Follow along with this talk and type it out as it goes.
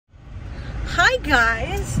Hi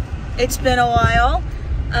guys, it's been a while.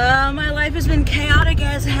 My life has been chaotic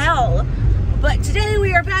as hell, but today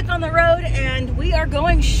we are back on the road and we are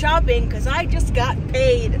going shopping because I just got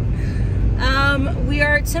paid. We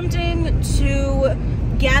are attempting to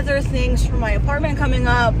gather things for my apartment coming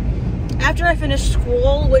up after I finish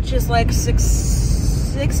school, which is like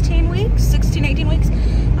 18 weeks.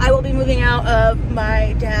 I will be moving out of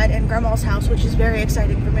my dad and grandma's house, which is very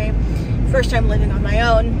exciting for me. First time living on my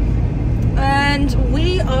own. And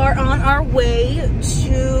we are on our way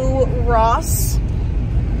to Ross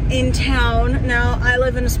in town. Now, I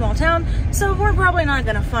live in a small town, so we're probably not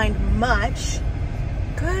gonna find much.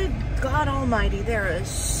 Good God almighty, there is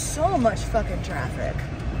so much fucking traffic.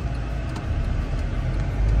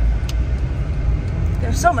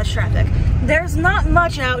 There's so much traffic. There's not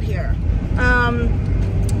much out here.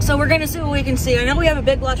 So we're gonna see what we can see. I know we have a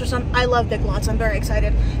Big Lots or something. I love Big Lots. I'm very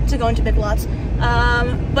excited to go into Big Lots.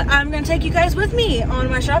 But I'm gonna take you guys with me on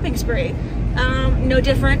my shopping spree. No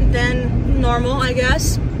different than normal, I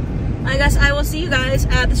guess. I will see you guys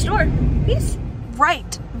at the store. Peace.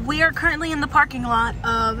 Right, we are currently in the parking lot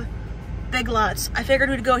of Big Lots. I figured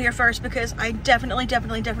we'd go here first because I definitely am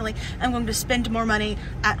going to spend more money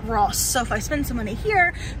at Ross. So if I spend some money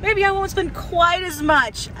here, maybe I won't spend quite as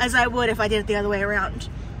much as I would if I did it the other way around.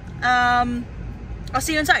 I'll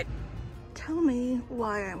see you inside. Tell me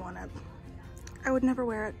why I want it. I would never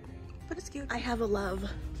wear it, but it's cute. I have a love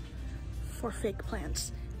for fake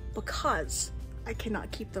plants because I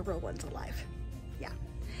cannot keep the real ones alive. Yeah.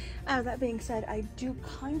 That being said, I do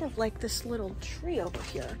kind of like this little tree over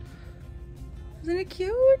here. Isn't it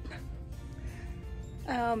cute?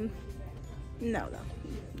 No though,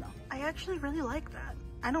 no. I actually really like that.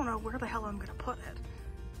 I don't know where the hell I'm gonna put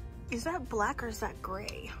it. Is that black or is that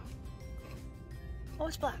gray? Oh,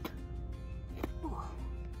 it's black. Oh.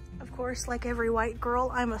 Of course, like every white girl,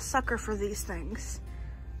 I'm a sucker for these things.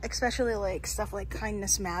 Especially like stuff like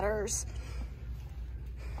Kindness Matters.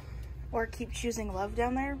 Or Keep Choosing Love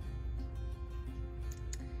down there.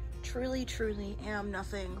 Truly am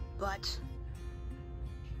nothing but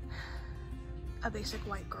a basic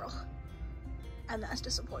white girl, and that's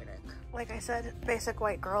disappointing. Like I said, basic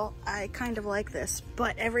white girl. I kind of like this,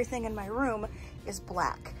 but everything in my room is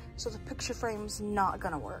black, so the picture frame's not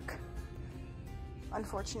gonna work,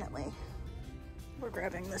 unfortunately. We're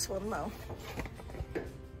grabbing this one though,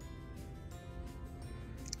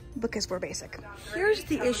 because we're basic. Here's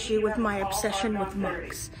the issue with my obsession with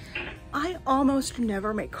mugs. I almost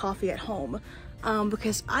never make coffee at home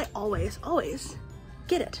because I always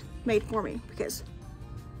get it made for me because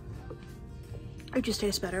it just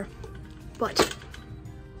tastes better. But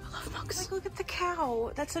I love mugs. Like, look at the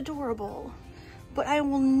cow. That's adorable. But I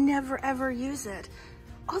will never ever use it.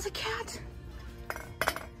 Oh, the cat.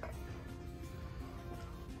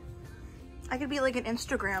 I could be like an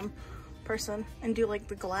Instagram person and do like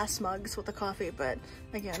the glass mugs with the coffee, but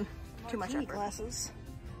again, too much effort. Glasses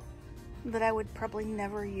that I would probably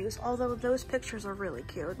never use, although those pictures are really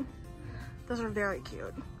cute. Those are very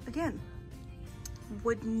cute. Again,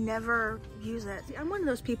 would never use it. See, I'm one of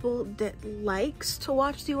those people that likes to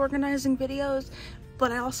watch the organizing videos,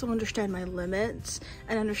 but I also understand my limits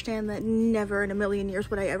and understand that never in a million years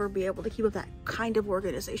would I ever be able to keep up that kind of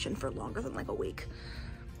organization for longer than like a week.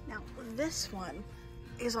 Now, this one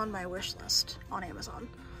is on my wish list on Amazon.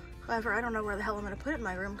 However, I don't know where the hell I'm gonna put it in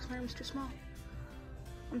my room because my room's too small.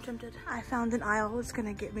 I'm tempted. I found an aisle that's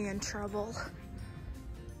gonna get me in trouble.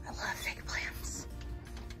 I love fake plants.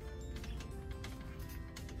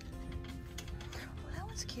 Oh, that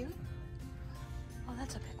one's cute. Oh,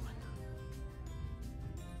 that's a big one.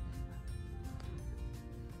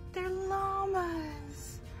 They're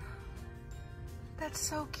llamas. That's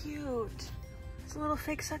so cute. It's a little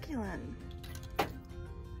fake succulent.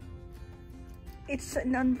 It's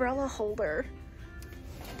an umbrella holder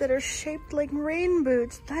that are shaped like rain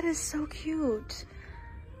boots. That is so cute.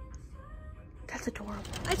 That's adorable.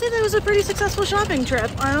 I'd say that was a pretty successful shopping trip.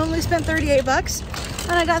 I only spent 38 bucks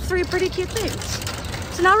and I got 3 pretty cute things.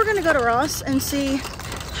 So now we're gonna go to Ross and see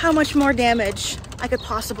how much more damage I could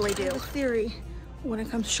possibly do. The theory when it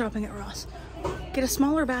comes to shopping at Ross, get a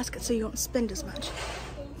smaller basket so you don't spend as much.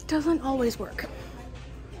 Doesn't always work.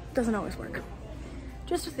 Doesn't always work.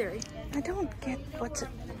 Just a theory. I don't get what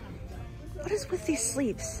is with these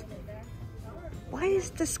sleeves? Why is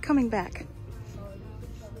this coming back?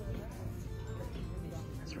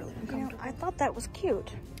 That's really uncomfortable. You know, I thought that was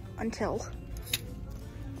cute until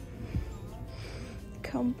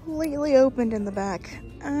completely opened in the back.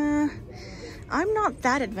 I'm not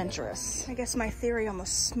that adventurous. I guess my theory on the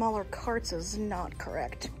smaller carts is not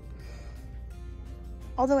correct.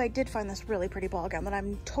 Although I did find this really pretty ball gown that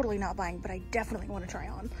I'm totally not buying, but I definitely want to try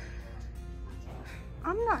on.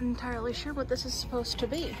 I'm not entirely sure what this is supposed to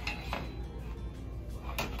be.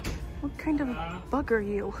 What kind of bug are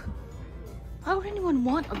you? Why would anyone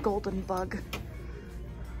want a golden bug?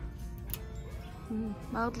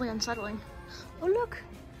 Mildly unsettling. Oh look,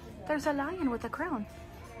 there's a lion with a crown.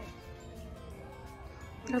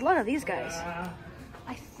 There's a lot of these guys.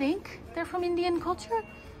 I think they're from Indian culture,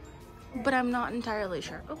 but I'm not entirely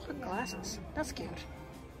sure. Oh, look, glasses. That's cute.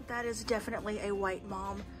 That is definitely a white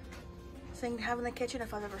mom thing to have in the kitchen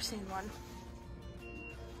if I've ever seen one.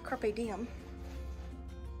 Carpe diem.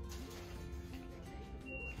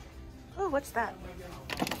 Oh, what's that?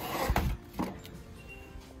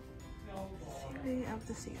 Three of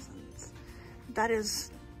the seasons. That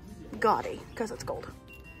is gaudy because it's gold.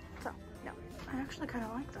 So, no, I actually kind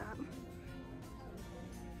of like that.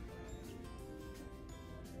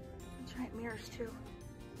 Giant mirrors too.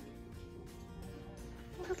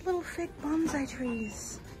 Look at little fake bonsai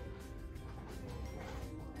trees.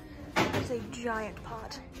 There's a giant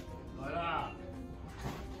pot.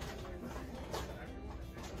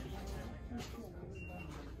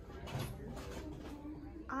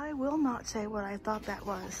 I will not say what I thought that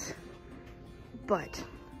was, but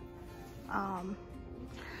I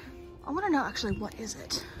want to know actually what is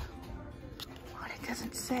it? What it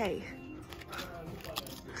doesn't say.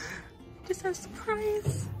 Just a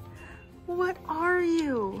surprise. What are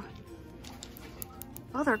you?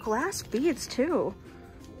 Oh, they're glass beads too.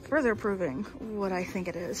 Further proving what I think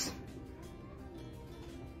it is.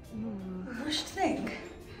 The worst thing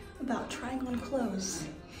about trying on clothes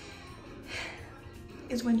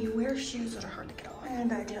is when you wear shoes that are hard to get off.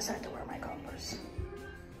 And I just had to wear my Converse.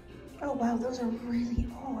 Oh wow, those are really,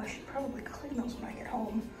 oh, I should probably clean those when I get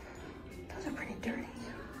home. Those are pretty dirty.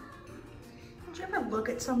 Did you ever look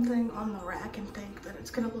at something on the rack and think that it's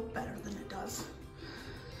gonna look better than it does?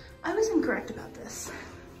 I was incorrect about this.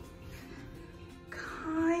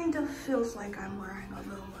 Kind of feels like I'm wearing a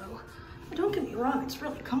Lulu. But don't get me wrong, it's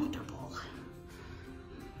really comfortable.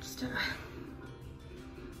 Just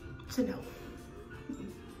it's a no.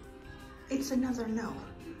 It's another no.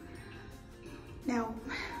 Now,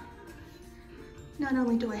 not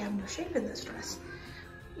only do I have no shape in this dress,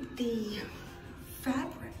 the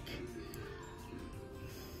fabric,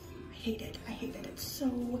 I hate it. I hate it. It's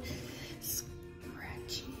so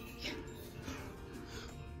scratchy.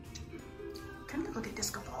 Kind of look at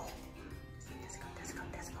disco ball. Disco, disco,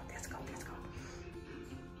 disco, disco, disco.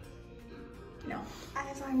 No.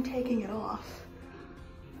 As I'm taking it off,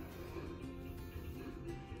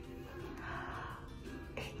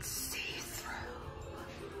 it's see-through.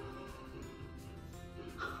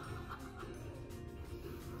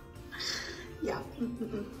 Yeah.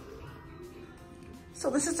 So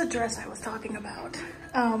this is the dress I was talking about.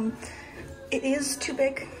 It is too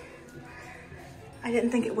big. I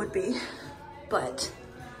didn't think it would be, but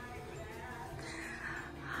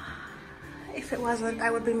if it wasn't,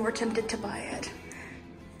 I would be more tempted to buy it.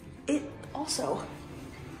 It also,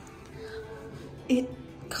 it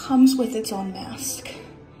comes with its own mask.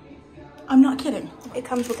 I'm not kidding. It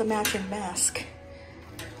comes with a matching mask.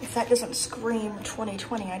 If that doesn't scream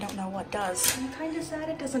 2020, I don't know what does. I'm kind of sad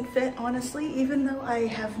it doesn't fit, honestly, even though I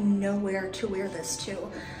have nowhere to wear this to.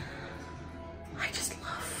 I just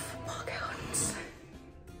love ball gowns.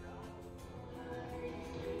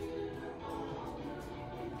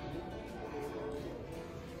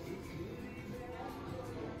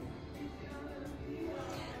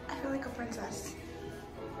 I feel like a princess.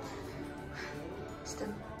 Just a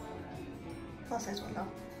plus size one though,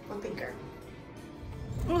 with pinker.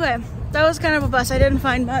 Okay, that was kind of a bust. I didn't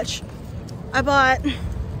find much. I bought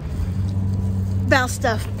bath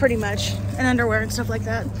stuff, pretty much, and underwear and stuff like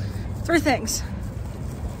that. 3 things.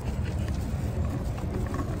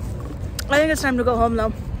 I think it's time to go home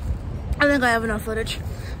though. I think I have enough footage,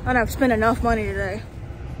 and I've spent enough money today.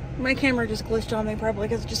 My camera just glitched on me probably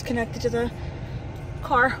because it's just connected to the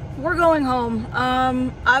car. We're going home.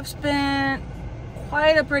 I've spent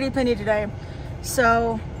quite a pretty penny today,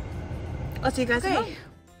 so let's see you guys. Okay.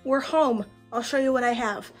 We're home. I'll show you what I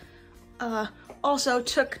have. Also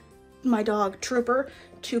took my dog Trooper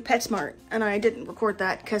to PetSmart, and I didn't record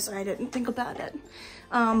that because I didn't think about it.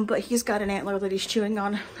 But he's got an antler that he's chewing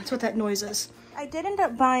on. That's what that noise is. I did end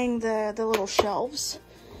up buying the little shelves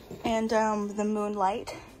and the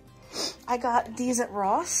moonlight. I got these at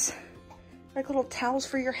Ross, like little towels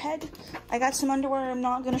for your head. I got some underwear I'm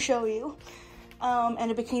not gonna show you, and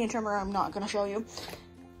a bikini trimmer I'm not gonna show you.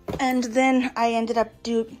 And then I ended up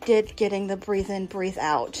getting the breathe in, breathe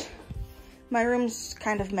out. My room's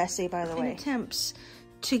kind of messy, by the way. Attempts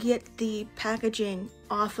to get the packaging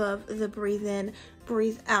off of the breathe in,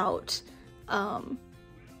 breathe out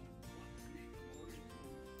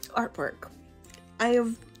artwork. I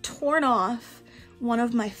have torn off one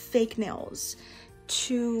of my fake nails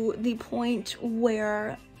to the point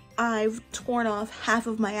where I've torn off half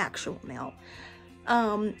of my actual nail.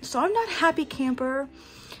 So I'm not happy camper.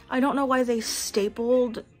 I don't know why they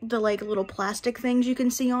stapled the like little plastic things you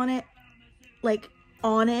can see on it, like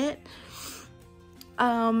on it.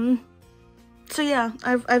 So yeah,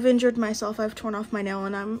 I've injured myself. I've torn off my nail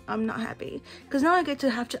and I'm not happy because now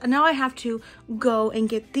I have to go and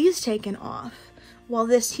get these taken off while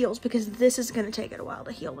this heals, because this is gonna take it a while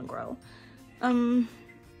to heal and grow.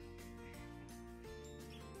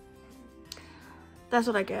 That's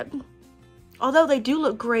what I get. Although they do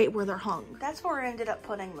look great where they're hung. That's where I ended up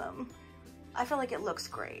putting them. I feel like it looks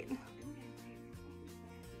great.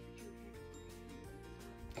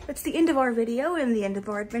 That's the end of our video and the end of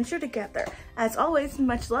our adventure together. As always,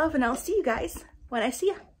 much love, and I'll see you guys when I see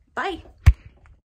ya. Bye.